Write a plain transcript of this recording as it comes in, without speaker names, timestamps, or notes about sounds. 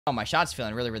Oh, my shot's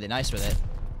feeling really, really nice with it.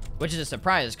 Which is a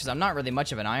surprise, because I'm not really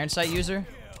much of an iron sight user.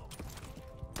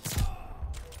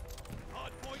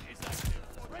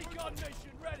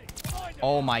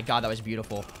 Oh my god, that was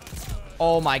beautiful.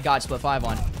 Oh my god, split 5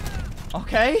 on.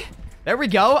 Okay. There we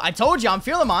go. I told you, I'm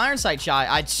feeling my iron sight shot.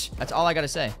 That's all I gotta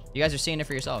say. You guys are seeing it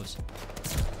for yourselves.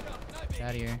 Get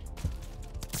out of here.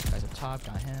 Guys up top,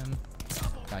 got him.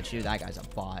 Got you. That guy's a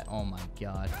bot. Oh my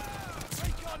god.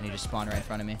 And he just spawned right in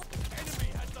front of me.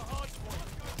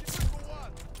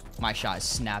 My shot is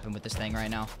snapping with this thing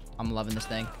right now. I'm loving this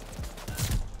thing.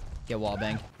 Get wall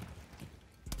banged.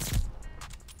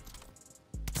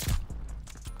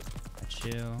 Got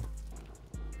you.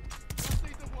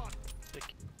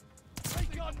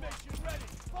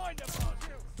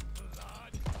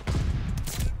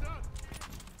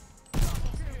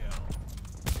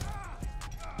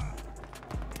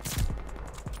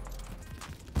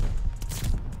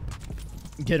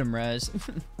 Get him, Rez.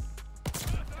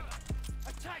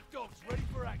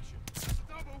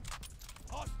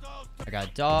 I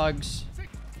got dogs.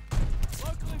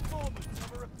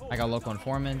 I got local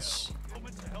informants.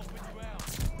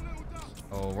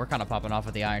 Oh, we're kind of popping off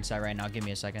with the iron sight right now. Give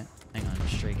me a second. Hang on, I'm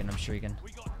streaking.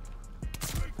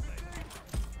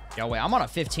 Yo, wait, I'm on a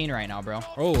 15 right now, bro.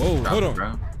 Oh, hold on.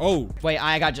 Bro. Oh. Wait,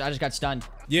 I just got stunned.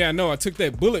 Yeah, I know. I took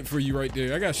that bullet for you right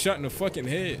there. I got shot in the fucking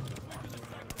head.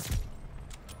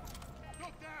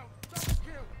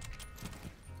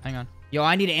 Hang on. Yo,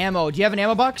 I need ammo. Do you have an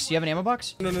ammo box? No,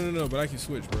 but I can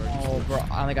switch, bro. Oh, bro.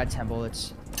 I only got 10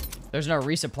 bullets. There's no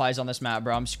resupplies on this map,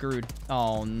 bro. I'm screwed.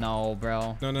 Oh, no,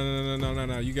 bro.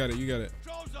 No. You got it.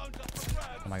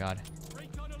 Oh, my God.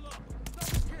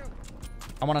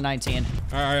 I'm on a 19.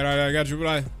 All right. I got you.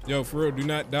 Bye. Yo, for real, do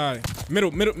not die. Middle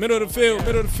of the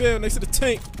field, next to the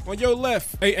tank. On your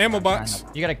left. Hey, ammo box.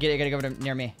 You gotta go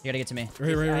near me. You gotta get to me.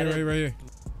 Right here.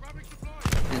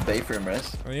 Just bait for him,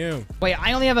 Rez. I am. Wait,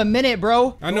 I only have a minute,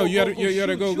 bro. I know. You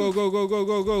gotta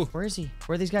go. Where is he?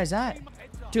 Where are these guys at?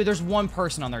 Dude, there's one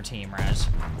person on their team, Raz.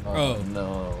 Oh,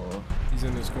 no. He's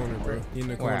in this corner, bro. He in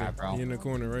the corner. Where at, bro? He in the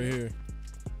corner right here.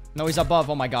 No, he's above.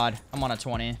 Oh, my God. I'm on a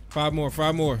 20. 5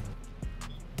 more.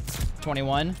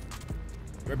 21.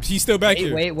 He's still back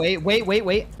here. Wait.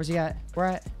 Where's he at? Where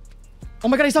at? Oh,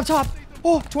 my God. He's up top.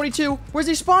 Oh, 22. Where's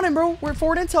he spawning, bro? We're at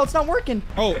forward intel. It's not working.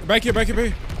 Oh, back here.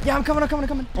 Yeah, I'm coming.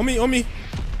 On me.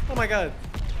 Oh, my God.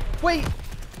 Wait.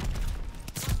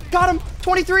 Got him.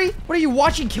 23. What are you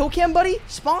watching? Kill cam, buddy?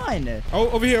 Spawn.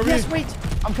 Oh, over here. Yes, wait.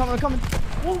 I'm coming.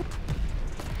 Whoa.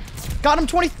 Got him.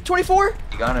 24.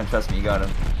 You got him. Trust me, you got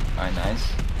him. All right, nice.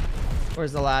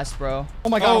 Where's the last, bro? Oh,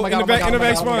 my God. In the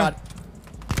back spawn.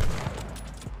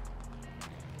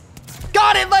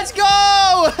 Got it. Let's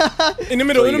go. In the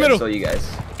middle. So you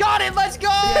guys. Got it. Let's go.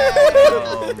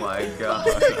 Oh, my God.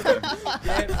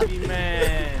 Happy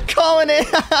man. Calling it.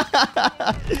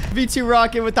 V2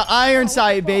 Rocket with the iron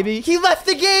sight, baby. He left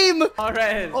the game. All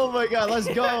right. Oh my God, let's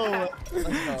go.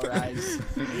 Let's go, Rise.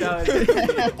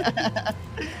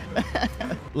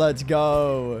 Let's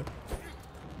go.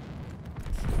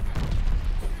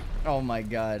 Oh my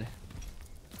God.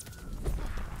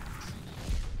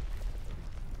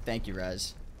 Thank you,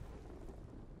 Raz.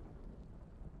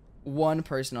 One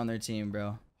person on their team,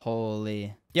 bro.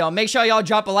 Holy. Yo, make sure y'all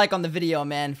drop a like on the video,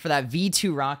 man, for that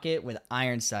V2 Rocket with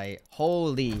iron sight.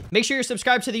 Holy. Make sure you're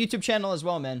subscribed to the YouTube channel as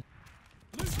well, man.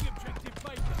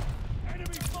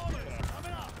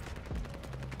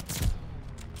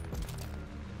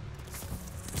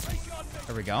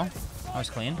 There we go. That was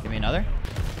clean. Give me another.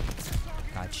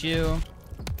 Got you.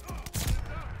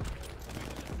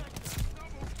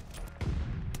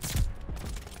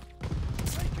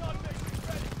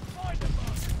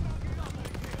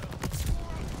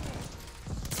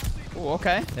 Ooh,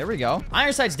 okay, there we go.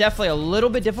 Iron sight's definitely a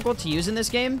little bit difficult to use in this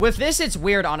game. With this, it's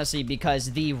weird, honestly,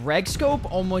 because the reg scope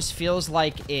almost feels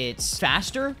like it's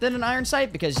faster than an iron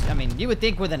sight, because, I mean, you would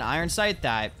think with an iron sight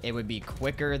that it would be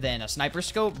quicker than a sniper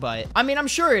scope, but, I mean, I'm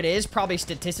sure it is probably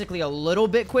statistically a little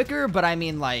bit quicker, but I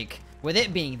mean, like, with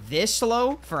it being this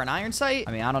slow for an iron sight,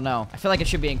 I mean, I don't know. I feel like it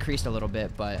should be increased a little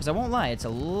bit, but, because I won't lie, it's a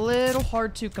little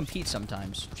hard to compete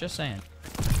sometimes. Just saying.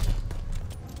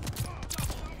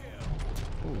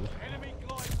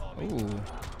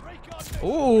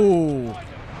 Ooh.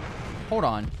 Hold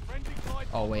on.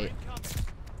 Oh, wait.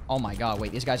 Oh, my God.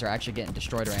 Wait, these guys are actually getting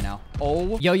destroyed right now.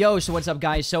 Oh, yo, so what's up,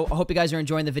 guys? So I hope you guys are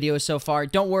enjoying the video so far.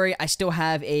 Don't worry, I still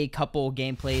have a couple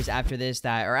gameplays after this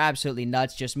that are absolutely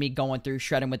nuts. Just me going through,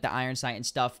 shredding with the iron sight and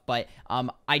stuff. But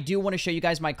I do want to show you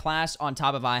guys my class on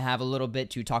top of I have a little bit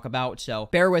to talk about. So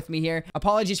bear with me here.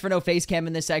 Apologies for no face cam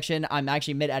in this section. I'm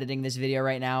actually mid-editing this video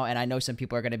right now, and I know some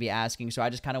people are going to be asking. So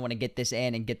I just kind of want to get this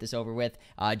in and get this over with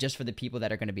just for the people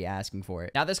that are going to be asking for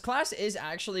it. Now, this class is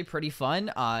actually pretty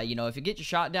fun. You know, if you get your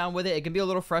shot down with it, it can be a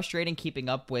little frustrating keeping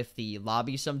up with the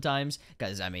lobby sometimes,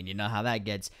 because I mean, you know how that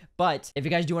gets. But if you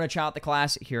guys do want to try out the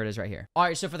class, here it is right here. All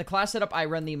right, so for the class setup, I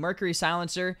run the Mercury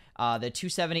Silencer, the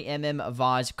 270mm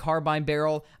Vaz carbine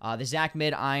barrel, the Zach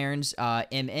mid irons,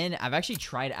 MN. I've actually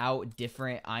tried out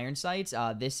different iron sights.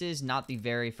 This is not the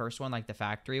very first one, like the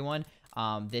factory one.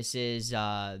 This is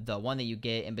the one that you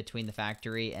get in between the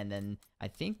factory, and then I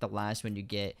think the last one you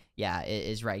get, yeah, it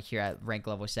is right here at rank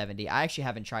level 70. I actually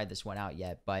haven't tried this one out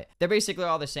yet, but they're basically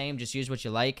all the same. Just use what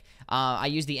you like. I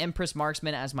use the Empress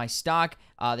Marksman as my stock,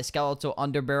 the Skeletal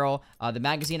Underbarrel, the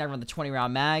magazine. I run the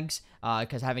 20-round mags,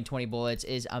 because having 20 bullets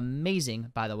is amazing,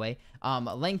 by the way.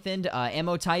 Lengthened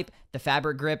ammo type, the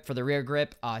fabric grip for the rear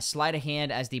grip, sleight of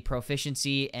hand as the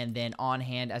proficiency, and then on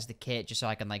hand as the kit, just so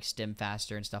I can like stim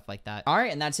faster and stuff like that. All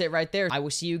right, and that's it right there. I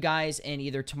will see you guys in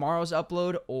either tomorrow's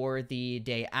upload or the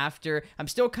day after. I'm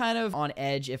still kind of on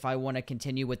edge if I want to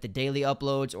continue with the daily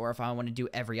uploads or if I want to do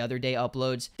every other day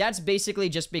uploads. That's basically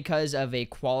just because of a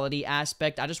quality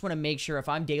aspect. I just want to make sure if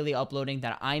I'm daily uploading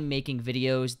that I'm making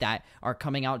videos that are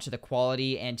coming out to the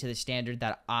quality and to the standard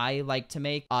that I like to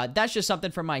make. That's just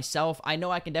something for myself. I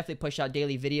know I can definitely push out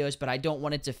daily videos, but I don't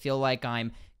want it to feel like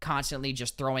I'm constantly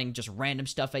just throwing just random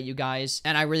stuff at you guys,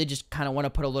 and I really just kind of want to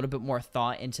put a little bit more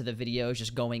thought into the videos,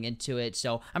 just going into it.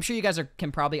 So I'm sure you guys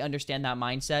can probably understand that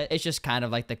mindset. It's just kind of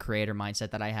like the creator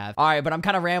mindset that I have. All right, but I'm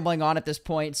kind of rambling on at this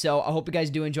point, so I hope you guys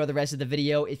do enjoy the rest of the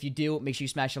video. If you do, make sure you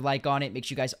smash a like on it. Make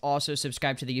sure you guys also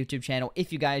subscribe to the YouTube channel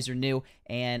if you guys are new,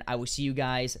 and I will see you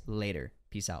guys later.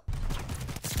 Peace out.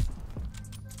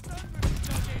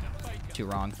 Too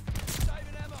wrong.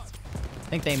 I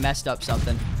think they messed up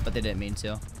something, but they didn't mean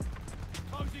to.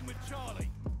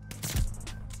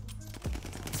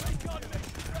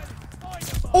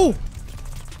 Oh!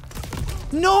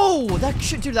 No!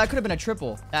 Dude, that could have been a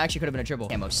triple. That actually could have been a triple.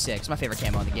 Camo 6. My favorite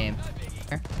camo in the game.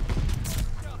 Here.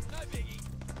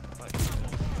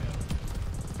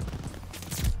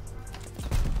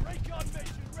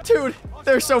 Dude,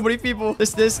 there's so many people.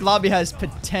 This lobby has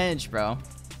potential, bro.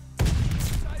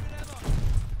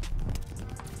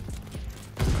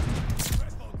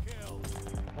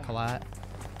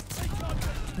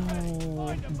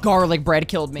 Oh, garlic bread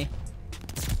killed me.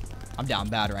 I'm down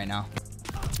bad right now.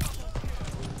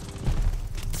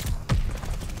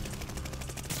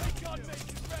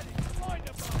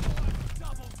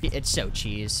 It's so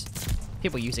cheese.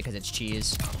 People use it because it's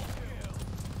cheese.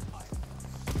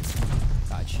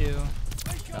 Got you.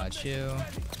 Got you.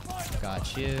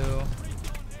 Got you.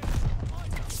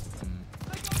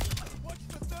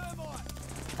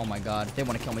 Oh my god, they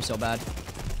want to kill me so bad.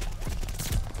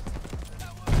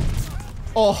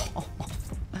 Oh,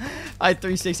 I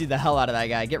 360'd the hell out of that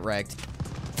guy. Get wrecked.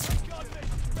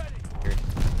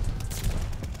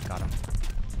 Got him.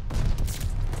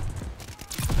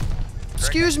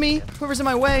 Excuse me, whoever's in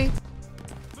my way.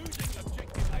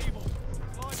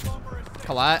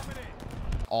 Collat.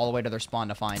 All the way to their spawn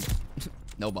to find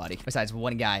nobody besides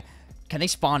one guy. Can they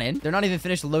spawn in? They're not even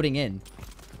finished loading in.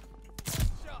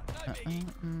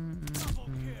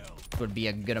 Would be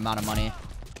a good amount of money.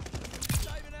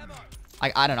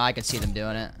 I don't know. I could see them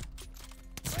doing it.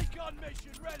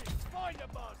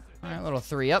 Alright, little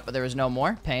 3 up, but there was no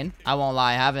more. Pain. I won't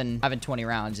lie. Having 20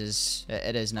 rounds is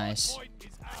nice.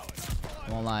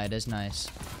 I won't lie. It is nice.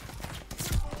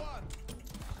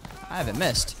 I haven't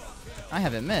missed. I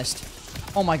haven't missed.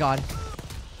 Oh my god.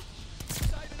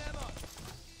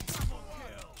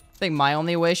 I think my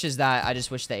only wish is that I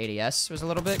just wish the ADS was a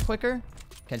little bit quicker,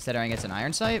 considering it's an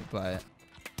iron sight, but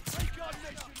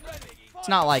it's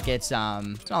not like it's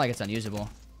unusable.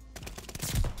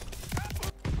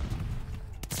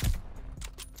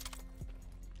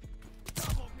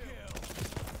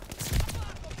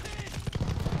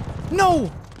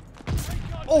 No!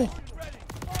 Oh!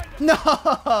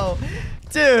 No!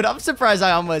 Dude, I'm surprised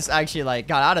I almost actually like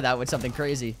got out of that with something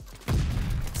crazy.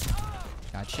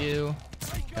 Got you.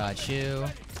 Got you.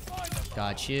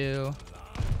 Got you.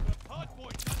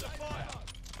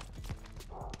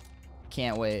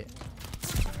 Can't wait.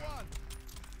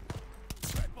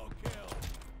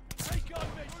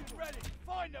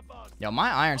 Yo,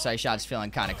 my iron sight shot's feeling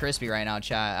kind of crispy right now,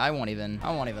 chat. I won't even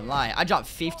lie. I dropped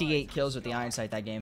 58 kills with the iron sight that game.